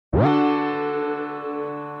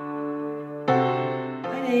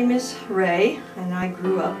name is Rae, and I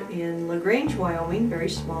grew up in LaGrange, Wyoming, very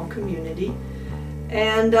small community.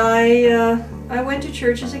 And I went to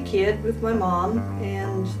church as a kid with my mom,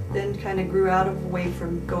 and then kind of grew away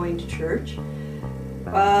from going to church.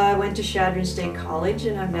 I went to Chadron State College,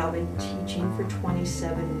 and I've now been teaching for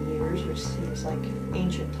 27 years, which seems like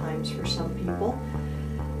ancient times for some people.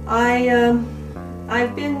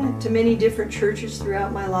 I've been to many different churches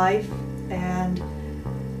throughout my life, and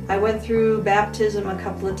I went through baptism a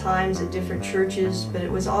couple of times at different churches, but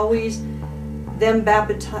it was always them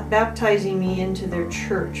baptizing me into their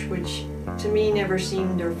church, which to me never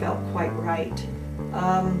seemed or felt quite right.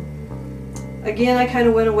 Again, I kind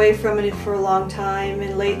of went away from it for a long time,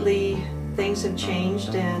 and lately things have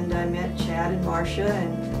changed, and I met Chad and Marcia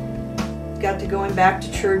and got to going back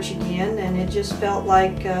to church again, and it just felt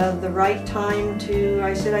like the right time to,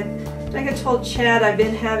 I think I told Chad I've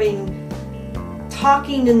been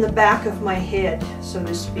talking in the back of my head, so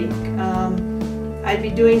to speak. I'd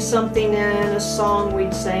be doing something and a song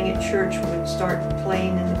we'd sang at church would start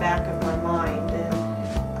playing in the back of my mind. And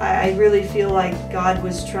I really feel like God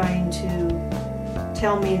was trying to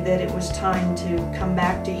tell me that it was time to come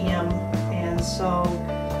back to Him. And so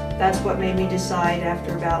that's what made me decide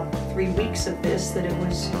after about 3 weeks of this that it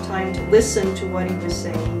was time to listen to what He was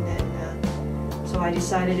saying. And so I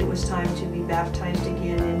decided it was time to be baptized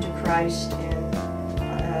again into Christ, and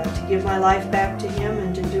to give my life back to Him,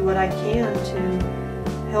 and to do what I can to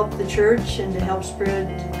help the church and to help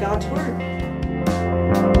spread God's Word.